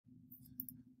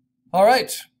All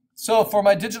right, so for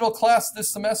my digital class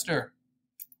this semester,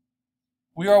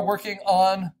 we are working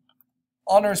on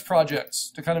honors projects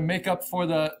to kind of make up for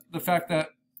the fact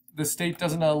that the state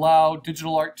doesn't allow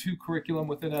Digital Art 2 curriculum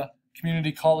within a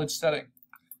community college setting.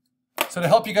 So to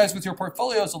help you guys with your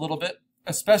portfolios a little bit,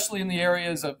 especially in the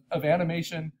areas of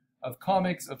animation, of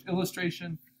comics, of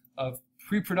illustration, of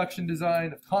pre-production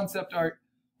design, of concept art,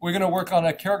 we're going to work on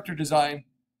a character design,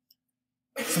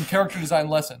 some character design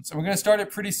lessons. And we're going to start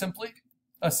it pretty simply.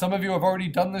 Some of you have already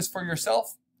done this for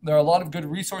yourself. There are a lot of good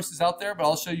resources out there, but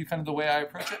I'll show you kind of the way I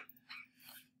approach it.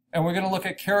 And we're going to look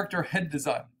at character head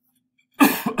design.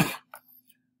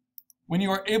 When you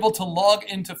are able to log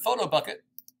into PhotoBucket,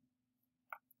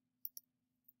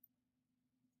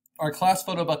 our class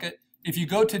PhotoBucket, if you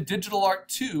go to Digital Art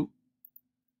 2,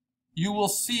 you will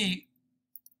see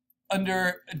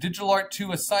under Digital Art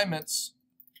 2 assignments,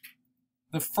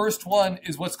 the first one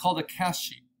is what's called a cast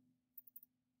sheet.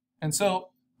 And so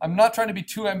I'm not trying to be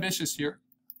too ambitious here,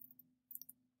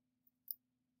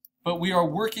 but we are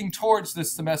working towards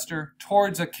this semester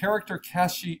towards a character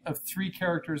cast sheet of 3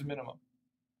 characters minimum.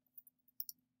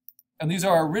 And these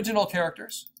are our original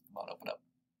characters. Come on, open up.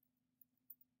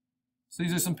 So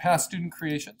these are some past student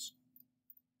creations.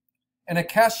 And a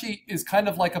cast sheet is kind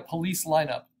of like a police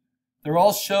lineup. They're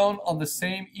all shown on the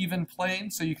same even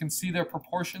plane, so you can see their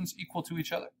proportions equal to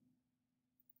each other.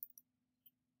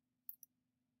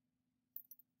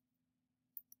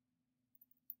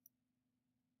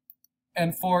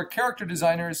 And for character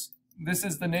designers, this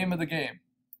is the name of the game.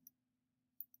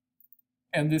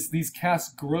 And these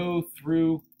casts grow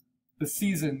through the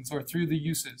seasons or through the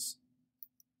uses,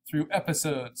 through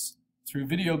episodes, through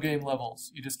video game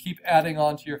levels. You just keep adding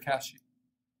on to your cast sheet.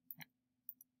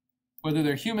 Whether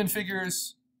they're human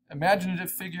figures,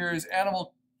 imaginative figures,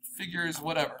 animal figures,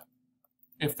 whatever.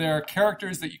 If they're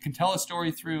characters that you can tell a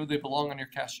story through, they belong on your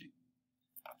cast sheet.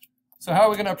 So how are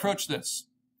we going to approach this?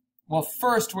 Well,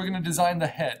 first we're going to design the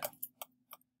head.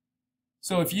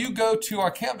 So if you go to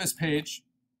our Canvas page,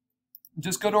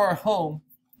 just go to our home,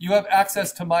 you have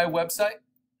access to my website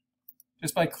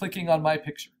just by clicking on my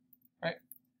picture, right?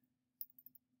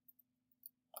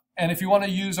 And if you want to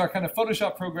use our kind of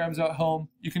Photoshop programs at home,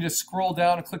 you can just scroll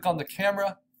down and click on the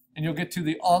camera, and you'll get to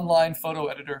the online photo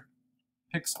editor,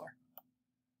 Pixlr.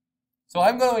 So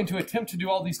I'm going to attempt to do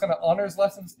all these kind of honors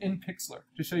lessons in Pixlr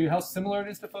to show you how similar it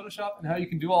is to Photoshop and how you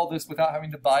can do all this without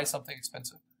having to buy something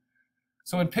expensive.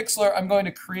 So in Pixlr, I'm going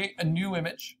to create a new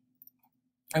image.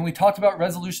 And we talked about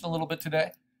resolution a little bit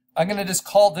today. I'm going to just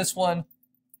call this one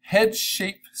Head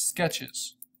Shape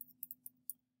Sketches.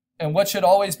 And what should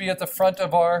always be at the front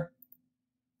of our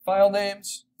file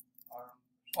names?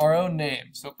 Our own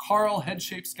name. So Karl Head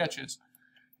Shape Sketches.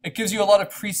 It gives you a lot of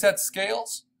preset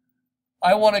scales.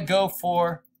 I want to go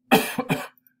for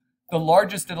the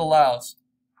largest it allows,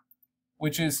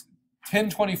 which is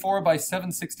 1024 by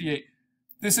 768.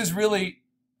 This is really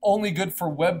only good for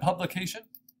web publication,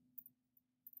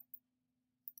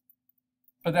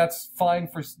 but that's fine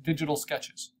for digital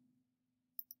sketches.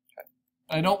 Okay.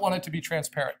 I don't want it to be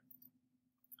transparent.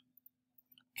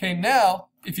 Okay, now,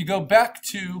 if you go back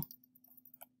to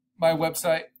my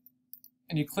website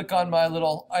and you click on my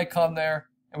little icon there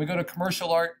and we go to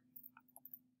commercial art,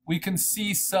 we can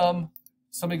see some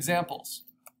examples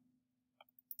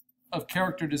of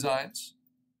character designs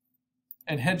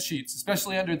and head sheets,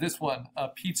 especially under this one,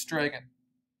 Pete's Dragon.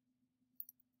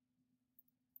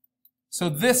 So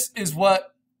this is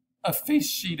what a face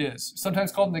sheet is,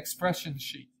 sometimes called an expression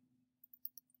sheet.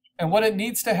 And what it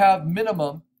needs to have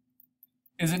minimum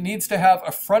is it needs to have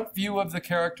a front view of the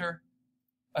character,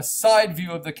 a side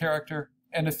view of the character,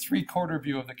 and a 3/4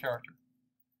 view of the character.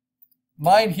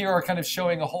 Mine here are kind of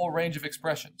showing a whole range of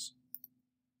expressions.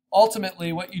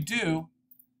 Ultimately, what you do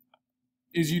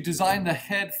is you design the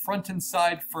head front and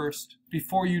side first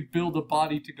before you build a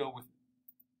body to go with it.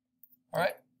 All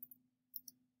right?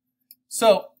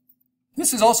 So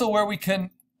this is also where we can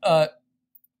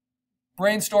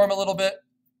brainstorm a little bit,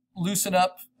 loosen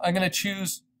up. I'm going to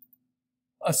choose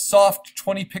a soft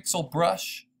 20 pixel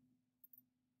brush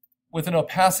with an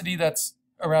opacity that's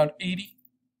around 80.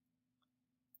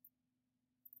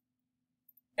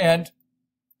 And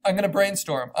I'm going to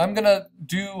brainstorm. I'm going to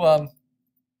do a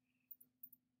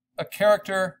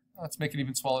character. Let's make it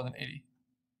even smaller than 80.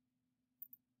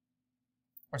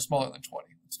 Or smaller than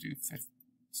 20. Let's do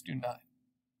 9.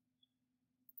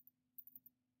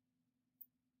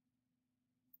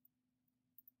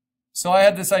 So I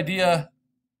had this idea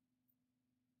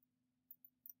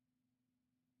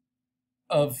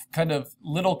of kind of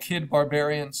little kid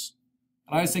barbarians.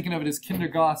 And I was thinking of it as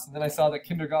Kindergoss, and then I saw that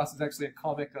Kindergoss is actually a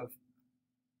comic of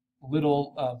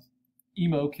little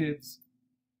emo kids.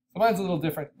 So mine's a little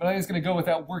different, but I'm just going to go with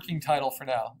that working title for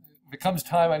now. If it comes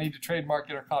time I need to trademark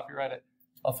it or copyright it,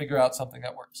 I'll figure out something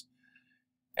that works.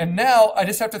 And now I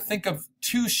just have to think of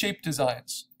two shape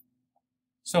designs.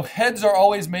 So heads are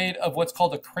always made of what's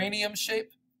called a cranium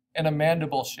shape and a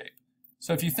mandible shape.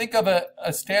 So if you think of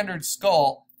a standard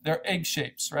skull, they're egg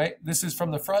shapes, right? This is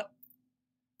from the front.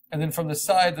 And then from the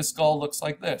side, the skull looks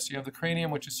like this. You have the cranium,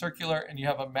 which is circular, and you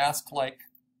have a mask-like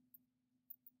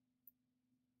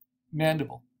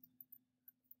mandible.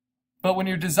 But when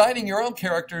you're designing your own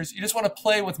characters, you just want to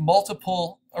play with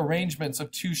multiple arrangements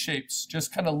of two shapes,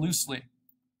 just kind of loosely.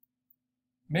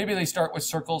 Maybe they start with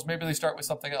circles, maybe they start with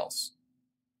something else.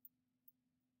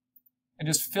 And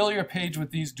just fill your page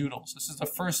with these doodles. This is the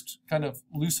first kind of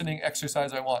loosening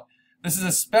exercise I want. This is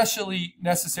especially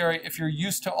necessary if you're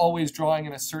used to always drawing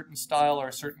in a certain style or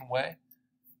a certain way.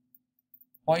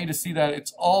 I want you to see that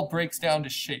it all breaks down to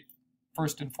shape,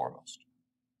 first and foremost.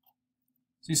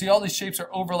 So you see all these shapes are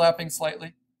overlapping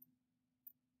slightly.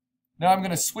 Now I'm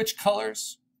going to switch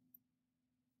colors.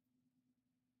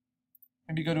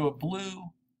 Maybe go to a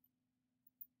blue.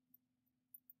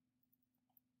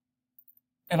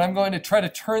 And I'm going to try to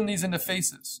turn these into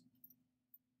faces.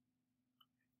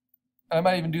 And I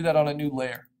might even do that on a new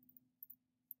layer.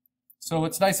 So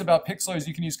what's nice about Pixlr is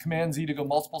you can use Command-Z to go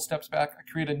multiple steps back. I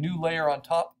create a new layer on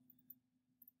top.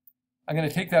 I'm going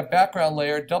to take that background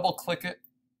layer, double-click it,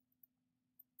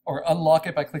 or unlock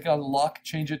it by clicking on lock,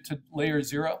 change it to layer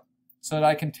 0, so that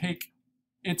I can take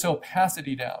its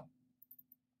opacity down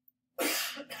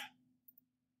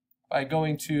by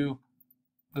going to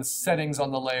the settings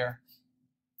on the layer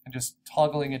and just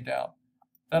toggling it down.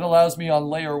 That allows me on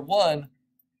layer 1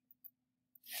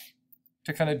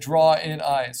 to kind of draw in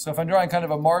eyes. So if I'm drawing kind of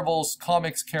a Marvel's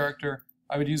comics character,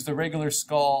 I would use the regular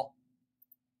skull,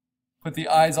 put the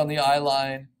eyes on the eye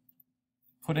line,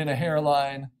 put in a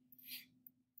hairline,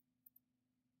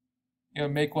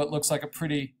 make what looks like a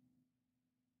pretty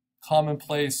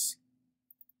commonplace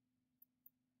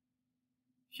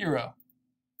hero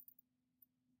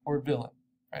or villain,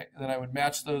 right? And then I would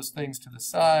match those things to the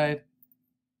side.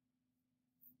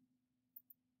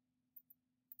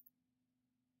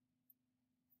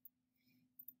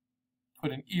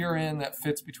 Put an ear in that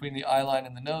fits between the eye line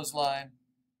and the nose line.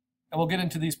 And we'll get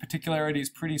into these particularities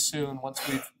pretty soon once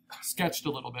we've sketched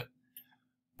a little bit.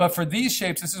 But for these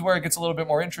shapes, this is where it gets a little bit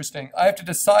more interesting. I have to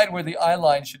decide where the eye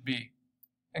line should be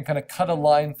and kind of cut a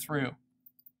line through.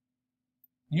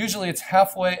 Usually it's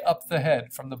halfway up the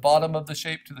head, from the bottom of the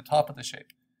shape to the top of the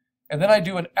shape. And then I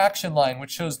do an action line, which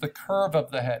shows the curve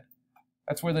of the head.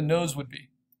 That's where the nose would be.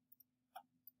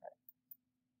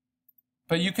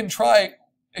 But you can try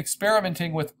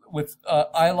experimenting with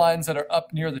eye lines that are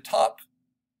up near the top,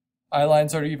 eye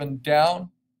lines that are even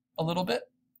down a little bit.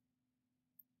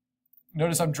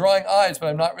 Notice I'm drawing eyes, but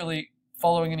I'm not really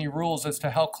following any rules as to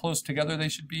how close together they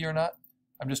should be or not.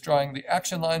 I'm just drawing the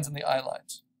action lines and the eye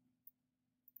lines.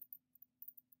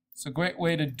 It's a great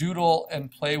way to doodle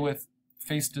and play with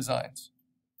face designs.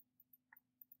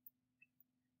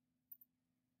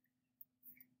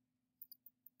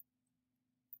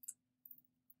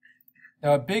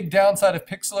 Now, a big downside of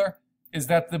Pixlr is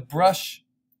that the brush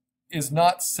is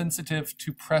not sensitive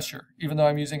to pressure, even though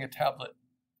I'm using a tablet.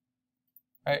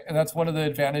 Right? And that's one of the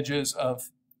advantages of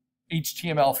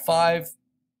HTML5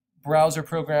 browser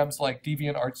programs like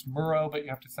DeviantArt's Muro, but you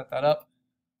have to set that up,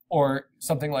 or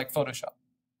something like Photoshop.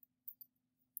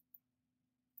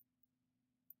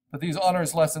 But these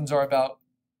honors lessons are about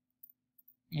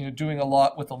doing a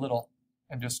lot with a little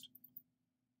and just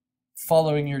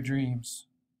following your dreams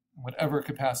in whatever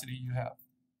capacity you have.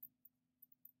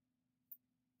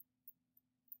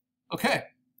 Okay,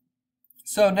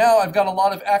 so now I've got a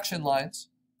lot of action lines.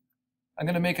 I'm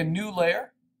going to make a new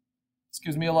layer. This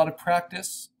gives me a lot of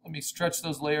practice. Let me stretch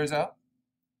those layers out.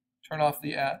 Turn off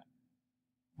the add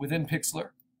within Pixlr.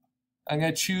 I'm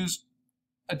going to choose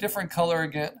a different color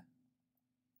again.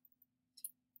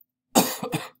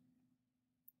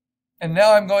 And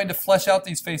now I'm going to flesh out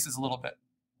these faces a little bit.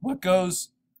 What goes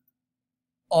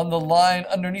on the line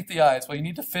underneath the eyes? Well, you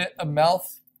need to fit a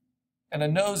mouth and a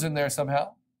nose in there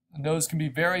somehow. The nose can be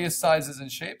various sizes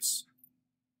and shapes.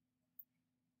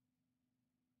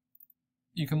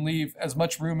 You can leave as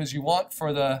much room as you want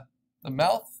for the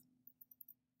mouth.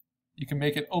 You can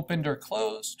make it opened or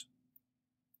closed.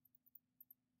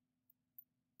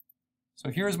 So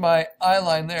here's my eye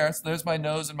line there. So there's my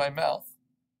nose and my mouth.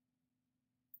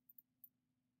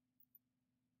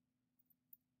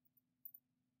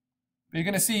 But you're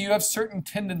going to see you have certain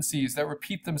tendencies that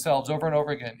repeat themselves over and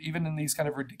over again, even in these kind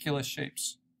of ridiculous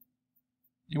shapes.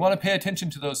 You want to pay attention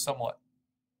to those somewhat.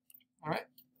 All right?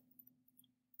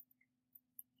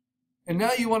 And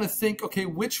now you want to think, okay,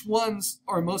 which ones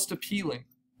are most appealing?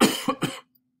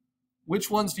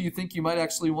 Which ones do you think you might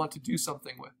actually want to do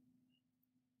something with?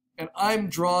 And I'm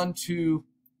drawn to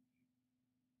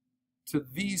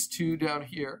these two down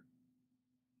here.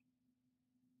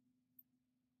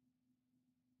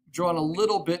 Drawn a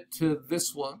little bit to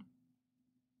this one.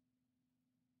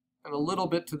 And a little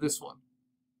bit to this one.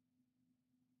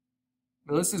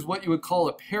 Now this is what you would call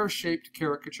a pear-shaped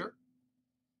caricature.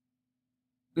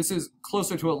 This is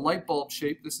closer to a light bulb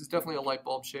shape. This is definitely a light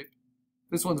bulb shape.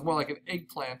 This one's more like an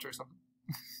eggplant or something.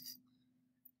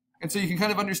 And so you can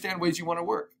kind of understand ways you want to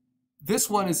work. This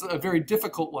one is a very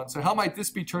difficult one. So how might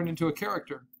this be turned into a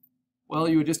character? Well,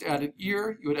 you would just add an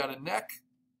ear, you would add a neck,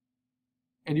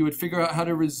 and you would figure out how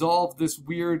to resolve this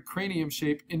weird cranium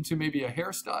shape into maybe a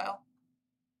hairstyle.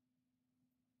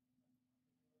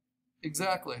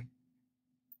 Exactly.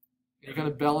 You kind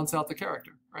of balance out the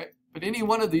character, right? But any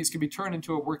one of these can be turned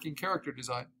into a working character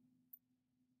design.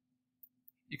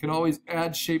 You can always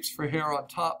add shapes for hair on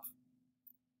top.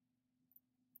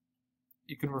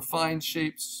 You can refine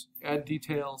shapes, add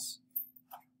details.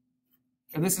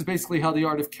 And this is basically how the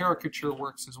art of caricature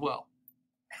works as well.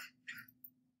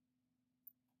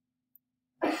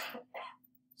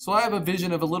 So I have a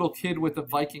vision of a little kid with a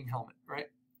Viking helmet, right?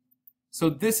 So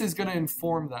this is going to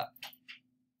inform that.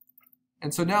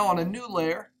 And so now on a new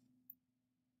layer,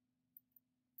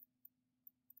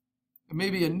 and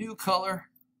maybe a new color,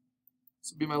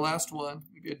 this will be my last one,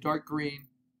 maybe a dark green.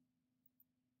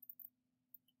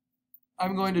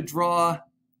 I'm going to draw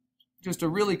just a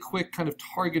really quick kind of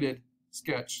targeted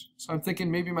sketch. So I'm thinking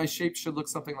maybe my shape should look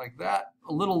something like that,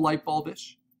 a little light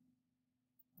bulbish.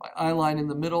 My eye line in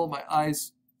the middle, my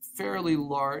eyes fairly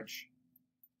large,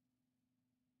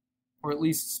 or at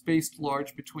least spaced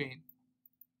large between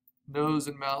nose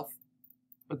and mouth.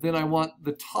 But then I want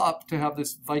the top to have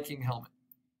this Viking helmet.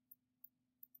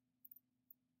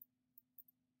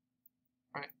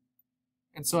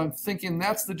 And so I'm thinking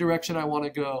that's the direction I want to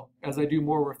go as I do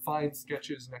more refined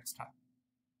sketches next time.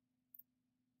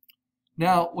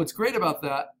 Now, what's great about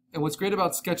that, and what's great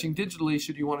about sketching digitally,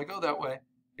 should you want to go that way,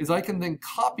 is I can then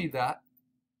copy that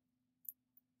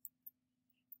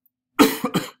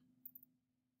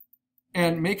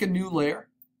and make a new layer,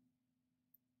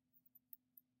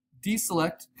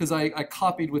 deselect, because I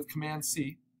copied with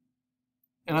Command-C,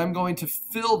 and I'm going to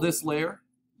fill this layer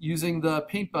using the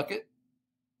paint bucket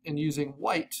and using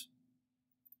white.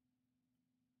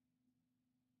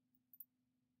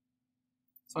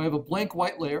 So I have a blank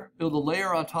white layer, build a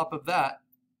layer on top of that,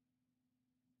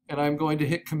 and I'm going to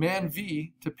hit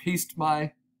Command-V to paste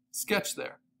my sketch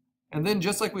there. And then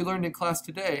just like we learned in class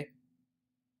today,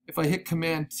 if I hit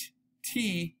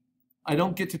Command-T, I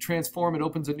don't get to transform, it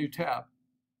opens a new tab.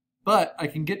 But I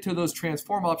can get to those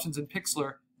transform options in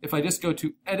Pixlr if I just go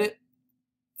to Edit,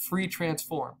 Free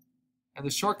Transform. And the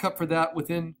shortcut for that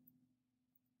within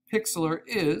Pixlr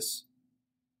is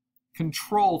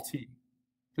Control-T,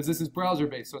 because this is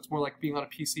browser-based, so it's more like being on a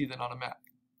PC than on a Mac.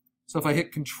 So if I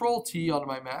hit Control-T on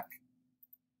my Mac,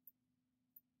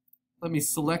 let me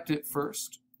select it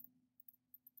first.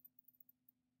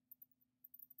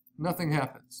 Nothing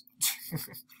happens.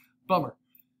 Bummer.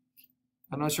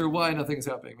 I'm not sure why nothing is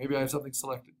happening. Maybe I have something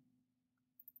selected.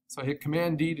 So I hit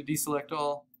Command-D to deselect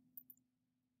all.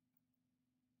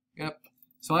 Yep.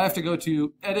 So I have to go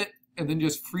to Edit and then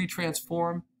just Free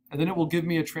Transform, and then it will give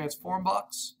me a transform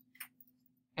box.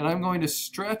 And I'm going to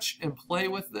stretch and play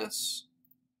with this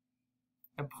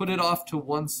and put it off to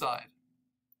one side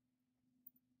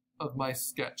of my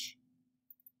sketch,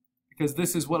 because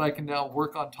this is what I can now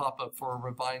work on top of for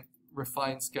a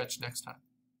refined sketch next time.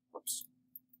 Whoops.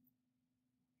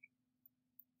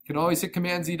 You can always hit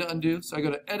Command-Z to undo. So I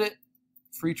go to Edit,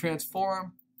 Free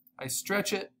Transform, I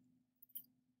stretch it,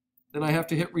 then I have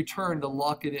to hit Return to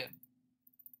lock it in.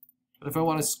 But if I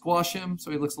want to squash him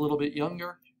so he looks a little bit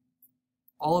younger,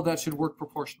 all of that should work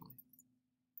proportionally.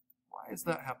 Why is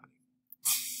that happening?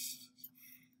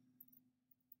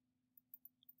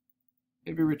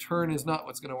 Maybe Return is not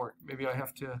what's going to work. Maybe I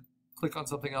have to click on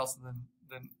something else and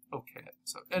then OK it.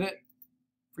 So Edit,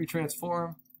 Free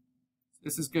Transform.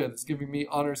 This is good. It's giving me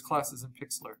honors classes in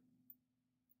Pixlr.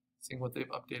 Seeing what they've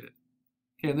updated.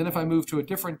 Okay, and then if I move to a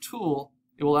different tool,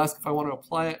 it will ask if I want to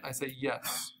apply it. I say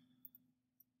yes.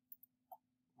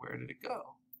 Where did it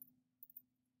go?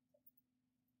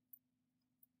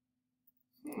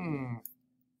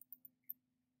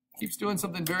 Keeps doing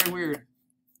something very weird.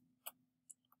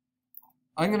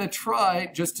 I'm going to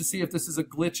try just to see if this is a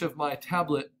glitch of my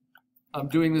tablet. I'm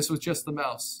doing this with just the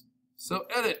mouse. So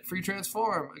Edit, Free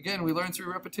Transform. Again, we learn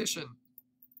through repetition.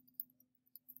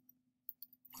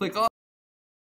 Click on